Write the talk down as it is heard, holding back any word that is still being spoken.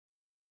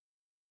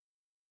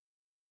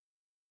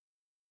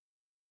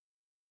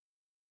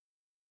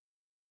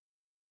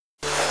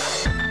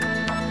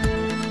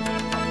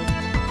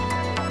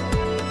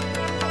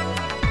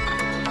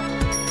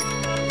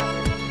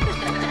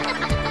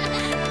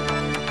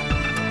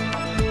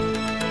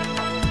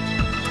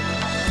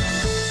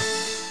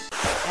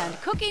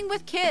Cooking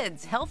with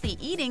kids. Healthy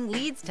eating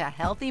leads to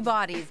healthy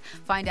bodies.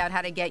 Find out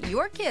how to get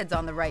your kids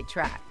on the right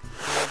track.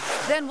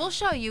 Then we'll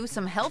show you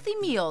some healthy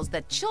meals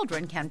that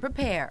children can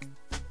prepare.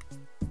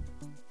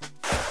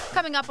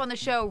 Coming up on the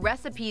show,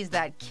 recipes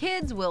that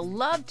kids will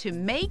love to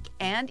make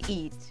and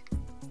eat.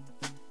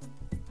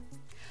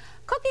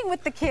 Cooking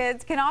with the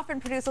kids can often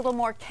produce a little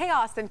more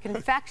chaos than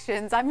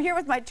confections. I'm here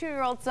with my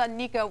 2-year-old son,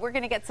 Nico. We're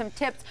going to get some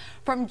tips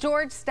from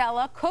George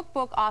Stella,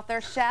 cookbook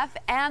author, chef,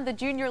 and the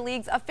Junior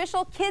League's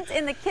official Kids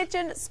in the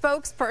Kitchen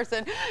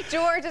spokesperson.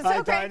 George, it's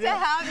so great to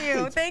have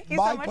you. Thank you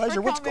so much for coming. My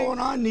pleasure. What's going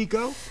on,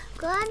 Nico?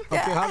 Good. Okay,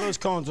 how are those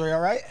cones? Are you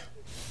all right?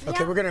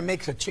 Okay, we're going to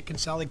make a chicken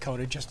salad cone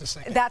in just a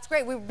second. That's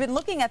great. We've been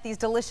looking at these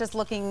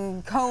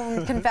delicious-looking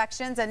cone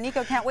confections, and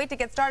Nico can't wait to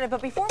get started.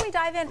 But before we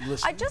dive in,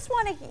 I just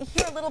want to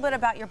hear a little bit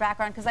about your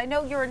background, because I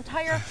know your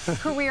entire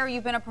career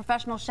you've been a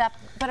professional chef,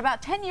 but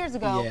about 10 years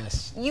ago,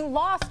 you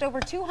lost over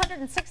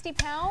 260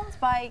 pounds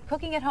by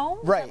cooking at home?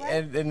 Right,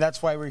 and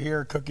that's why we're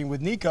here cooking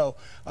with Nico.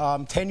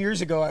 10 years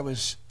ago, I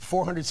was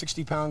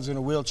 460 pounds in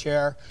a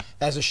wheelchair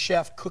as a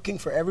chef, cooking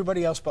for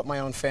everybody else but my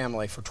own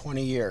family for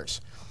 20 years.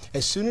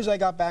 As soon as I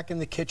got back in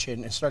the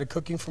kitchen and started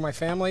cooking for my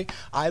family,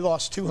 I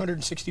lost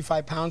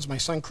 265 pounds. My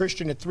son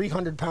Christian at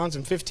 300 pounds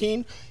and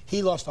 15,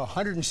 he lost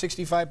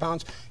 165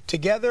 pounds.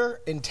 Together,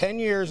 in 10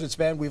 years it's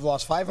been, we've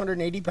lost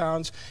 580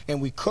 pounds,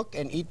 and we cook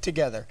and eat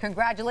together.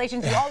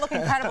 Congratulations. You all look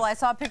incredible. I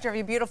saw a picture of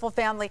your beautiful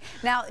family.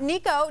 Now,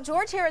 Nico,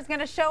 George here is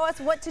going to show us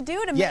what to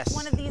do to make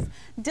one of these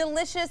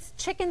delicious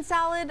chicken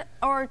salad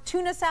or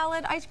tuna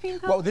salad ice cream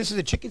cones. Well, this is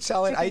a chicken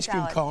salad ice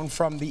cream cone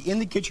from the In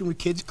the Kitchen with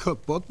Kids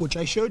cookbook, which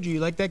I showed you.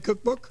 You like that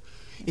cookbook?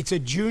 It's a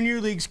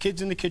Junior League's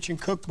Kids in the Kitchen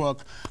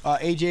cookbook,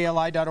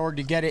 ajli.org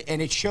to get it,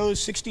 and it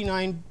shows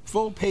 69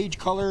 full-page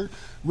color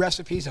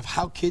recipes of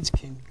how kids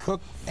can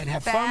cook and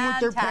have fun with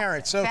their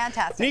parents. So,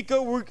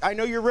 Nico, I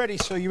know you're ready.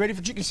 So, you ready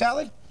for chicken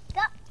salad?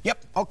 Yep.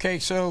 Yep. Okay,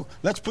 so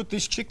let's put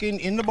this chicken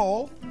in the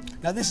bowl.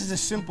 Now, this is a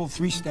simple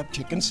 3-step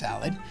chicken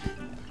salad.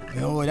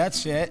 Oh,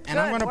 that's it. And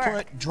I'm going to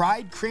put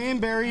dried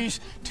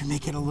cranberries to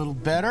make it a little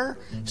better,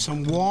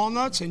 some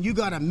walnuts, and you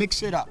got to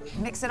mix it up.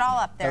 Mix it all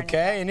up there.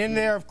 Okay, and in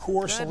there, of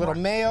course, a little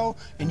mayo,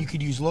 and you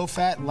could use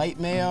low-fat, light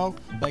mayo,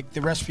 like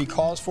the recipe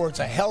calls for. It's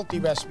a healthy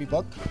recipe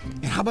book.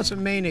 And how about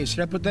some mayonnaise? Should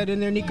I put that in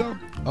there, Nico?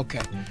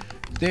 Okay.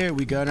 There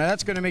we go. Now,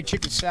 that's going to make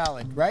chicken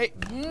salad, right?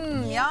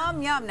 Mmm,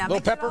 yum, yum. Now,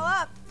 mix it all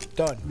up.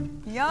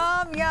 Done.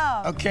 Yum,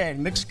 yum. Okay,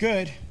 mix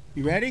good.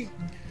 You ready?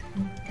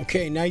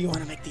 Okay, now you want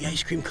to make the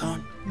ice cream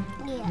cone?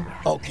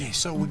 Yeah. Okay,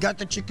 so we got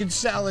the chicken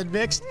salad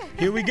mixed.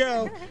 Here we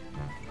go.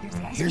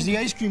 Here's the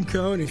ice cream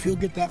cone, if you'll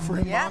get that for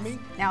him, Mommy.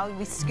 Now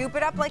we scoop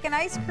it up like an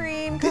ice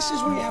cream cone. This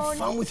is where you have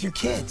fun with your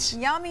kids.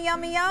 Yummy,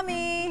 yummy,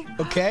 yummy.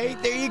 Okay,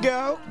 there you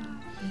go.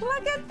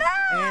 Look at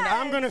that. And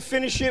I'm going to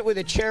finish it with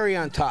a cherry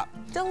on top.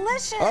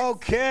 Delicious.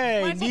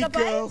 Okay, Wanna Nico. take a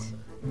bite?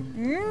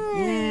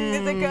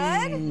 Is it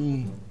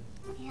good?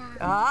 Yeah.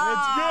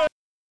 Ah, it's good.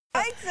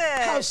 Likes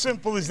it. How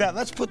simple is that?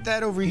 Let's put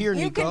that over here,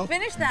 Nico. You can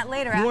finish that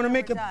later. You want to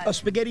make a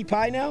spaghetti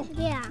pie now?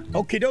 Yeah.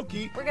 Okie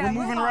dokie. We're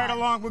moving right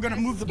along. We're going to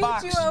move the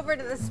box. Scoot you over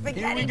to the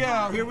spaghetti Here we go.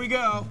 pie. Here we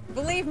go.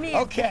 Believe me.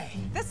 Okay.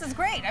 This is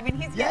great. I mean,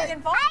 he's getting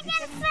involved.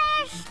 I can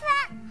finish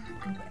that.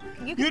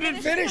 You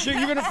didn't finish it.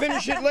 You're going to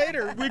finish it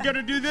later. We're going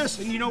to do this.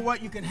 And you know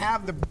what? You can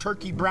have the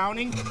turkey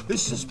browning.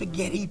 This is a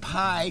spaghetti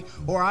pie.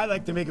 Or I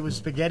like to make it with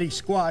spaghetti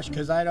squash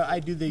because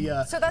I do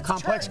the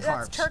complex carbs.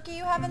 That's turkey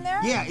you have in there?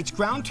 Yeah, it's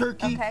ground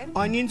turkey,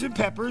 onions and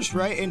peppers,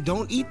 right? And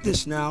don't eat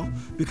this now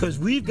because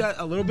we've got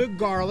a little bit of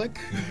garlic.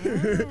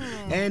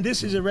 And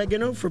this is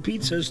oregano for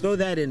pizzas. Throw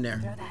that in there.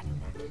 Throw that in there.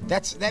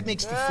 That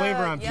makes the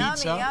flavor on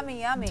pizza. Yummy,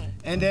 yummy, yummy.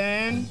 And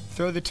then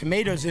throw the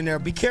tomatoes in there.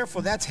 Be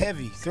careful, that's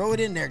heavy. Throw it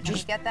in there.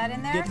 Just get that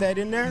in there? Get that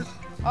in there.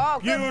 Oh,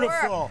 good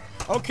Beautiful.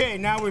 work. Okay,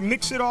 now we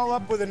mix it all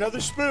up with another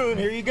spoon.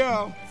 Here you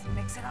go.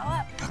 Mix it all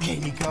up. Okay,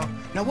 Nico.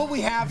 Now what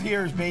we have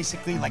here is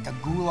basically like a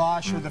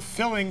goulash or the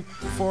filling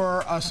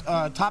for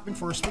a topping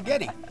for a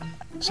spaghetti.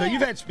 So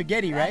you've had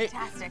spaghetti, right?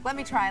 Fantastic. Let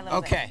me try a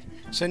little bit. Okay.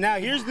 So now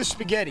here's the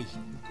spaghetti.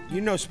 You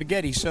know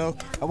spaghetti, so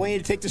I want you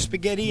to take the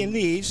spaghetti and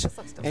these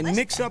and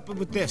mix up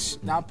with this.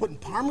 Now I'm putting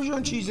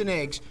Parmesan cheese and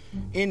eggs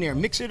in there.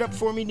 Mix it up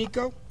for me,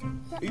 Nico.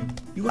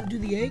 You want to do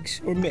the eggs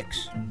or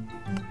mix?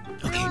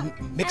 Okay,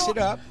 mix it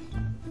up.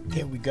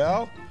 There we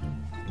go.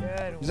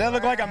 Does that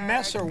look like a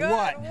mess or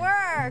what? Good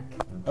work.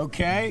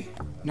 Okay.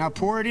 Now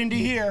pour it into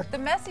here. The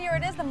messier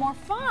it is, the more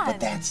fun. But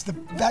that's the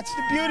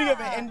beauty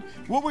of it. And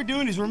what we're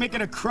doing is we're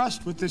making a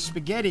crust with the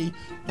spaghetti,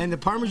 and the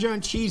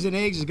Parmesan cheese and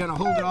eggs is going to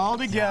hold it all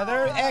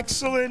together.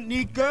 Excellent,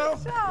 Nico.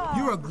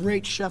 You're a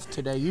great chef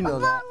today. You know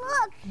that.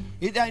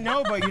 Look. I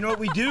know, but you know what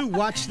we do?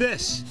 Watch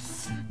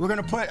this. We're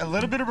going to put a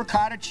little bit of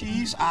ricotta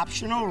cheese,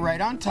 optional,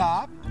 right on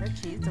top.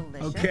 Cheese,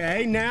 delicious.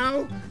 Okay,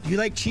 now, do you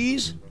like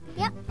cheese?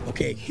 Yep.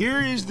 Okay,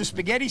 here is the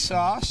spaghetti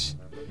sauce.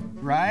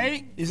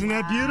 Right? Isn't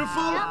that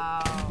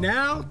beautiful?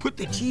 Now, put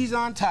the cheese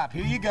on top.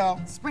 Here you go.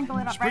 Sprinkle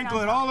it up.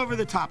 Sprinkle it all over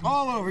the top.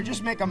 All over.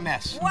 Just make a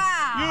mess.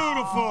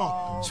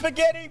 Wow. Beautiful.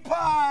 Spaghetti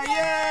pie.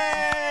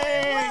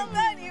 Yay! Well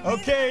done, you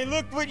Okay,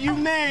 look what you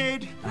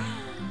made.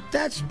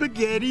 That's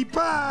spaghetti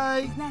pie.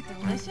 Isn't that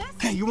delicious?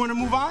 Okay, you want to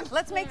move on?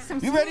 Let's make some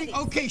You ready?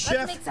 smoothies. Okay, Chef.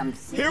 Let's make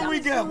some Here we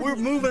go. We're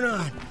moving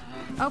on.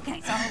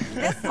 Okay, so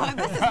this is hard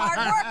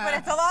work, but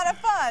it's a lot of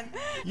fun.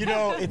 You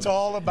know, it's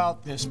all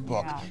about this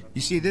book. Yeah.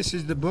 You see, this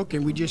is the book,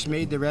 and we just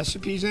made the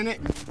recipes in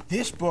it.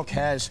 This book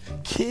has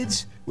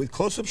kids with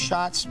close-up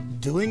shots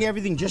doing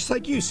everything just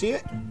like you. See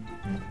it?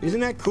 Isn't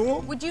that cool?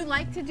 Would you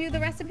like to do the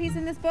recipes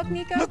in this book,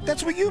 Nico? Look,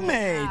 that's what you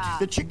made. Yeah.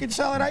 The chicken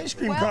salad ice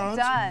cream Well cones.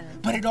 done.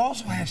 But it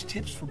also has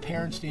tips for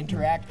parents to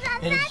interact.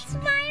 And it's-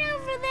 That's mine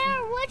over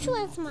there. Which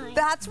one's mine?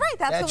 That's right.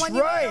 That's the That's one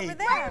you right. made over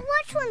there.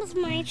 Which one is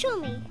mine? Show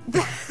me.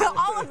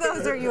 All of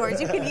those are yours.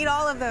 You can eat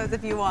all of those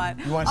if you want.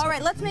 You want All some?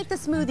 right, let's make the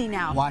smoothie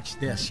now. Watch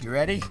this. You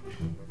ready?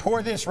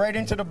 Pour this right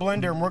into the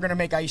blender, and we're going to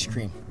make ice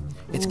cream.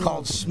 It's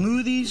called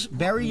smoothies,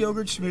 berry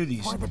yogurt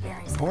smoothies. Pour the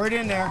berries. Pour it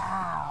in there.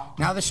 Wow.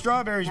 Now the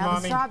strawberries, Now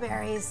Mommy. the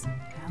strawberries.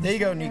 There you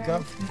go,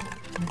 Nico.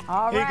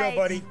 All Here right. you go,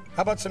 buddy.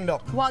 How about some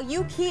milk? While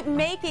you keep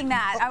making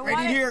that, I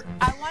right in here.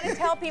 want to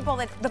tell people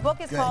that the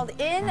book is Good. called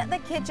In the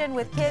Kitchen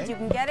with Kids. You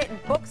can get it in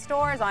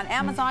bookstores, on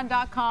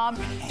Amazon.com.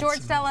 George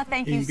Stella,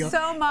 thank Here you you go.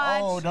 so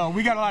much. Oh, no,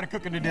 we got a lot of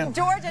cooking to do.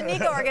 George and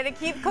Nico are going to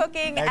keep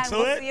cooking, and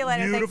we'll Excellent. see you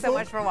later. Beautiful.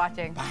 Thanks so much for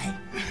watching.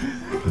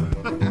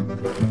 Bye.